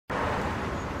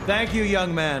Thank you,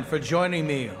 young man, for joining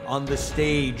me on the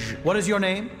stage. What is your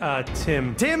name?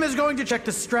 Tim. Tim is going to check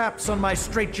the straps on my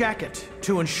straitjacket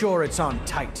to ensure it's on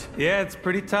tight. Yeah, it's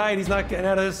pretty tight. He's not getting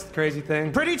out of this crazy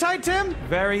thing. Pretty tight, Tim?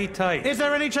 Very tight. Is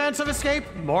there any chance of escape?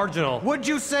 Marginal. Would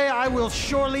you say I will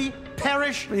surely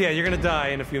perish? Yeah, you're gonna die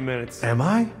in a few minutes. Am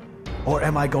I? Or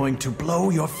am I going to blow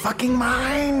your fucking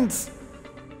minds?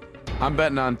 I'm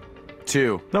betting on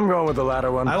 2. I'm going with the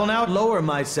latter one. I will now lower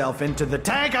myself into the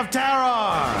tank of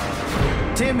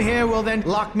terror. Tim here will then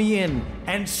lock me in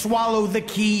and swallow the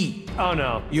key. Oh,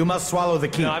 no. You must swallow the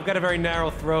key. No, I've got a very narrow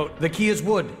throat. The key is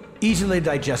wood, easily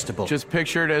digestible. Just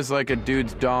picture it as like a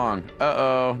dude's dong.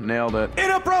 Uh-oh, nailed it.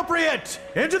 Inappropriate!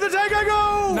 Into the tank I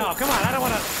go! No, come on, I don't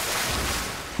wanna...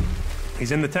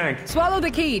 He's in the tank. Swallow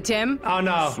the key, Tim. Oh,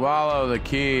 no. Swallow the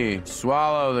key.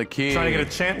 Swallow the key. Trying to get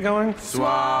a chant going?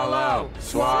 Swallow.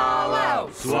 Swallow.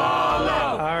 Swallow.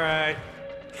 All right.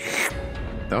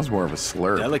 That was more of a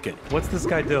slur. Delicate. What's this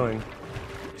guy doing?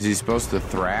 Is he supposed to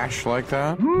thrash like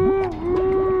that?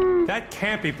 That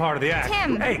can't be part of the act.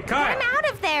 Tim, Hey, Kyle. get him out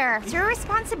of there. It's your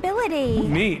responsibility.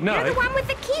 Me? No. You're the one with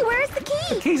the key. Where's the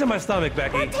key? Key's in my stomach,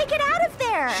 Becky. Well, take it out of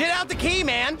there. Shit out the key,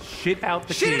 man. Shit out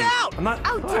the key. Shit it out! I'm not...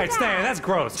 Oh, All do right, that. Stan, that's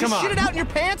gross. Just Come on. shit it out in your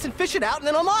pants and fish it out and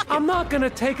then unlock it. I'm not gonna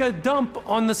take a dump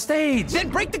on the stage. Then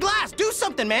break the glass. Do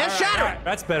something, man. Shatter it.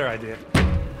 That's a better idea.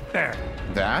 There.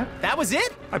 That? That was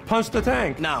it? I punched the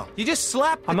tank. No. You just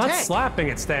slapped the I'm not tank. slapping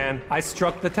it, Stan. I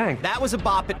struck the tank. That was a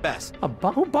bop at best. Who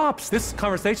bops? This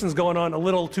conversation's going on a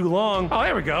little too long. Oh,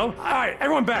 there we go. All right,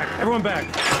 everyone back. Everyone back.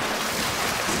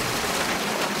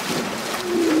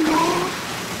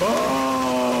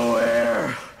 Oh,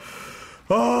 air.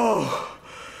 Oh.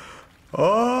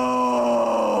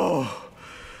 Oh.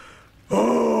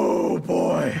 Oh,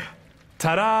 boy.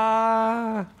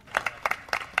 Ta-da!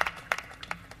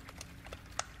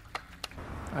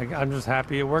 I'm just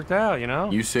happy it worked out, you know?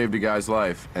 You saved a guy's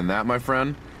life, and that, my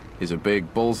friend, is a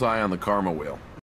big bullseye on the karma wheel.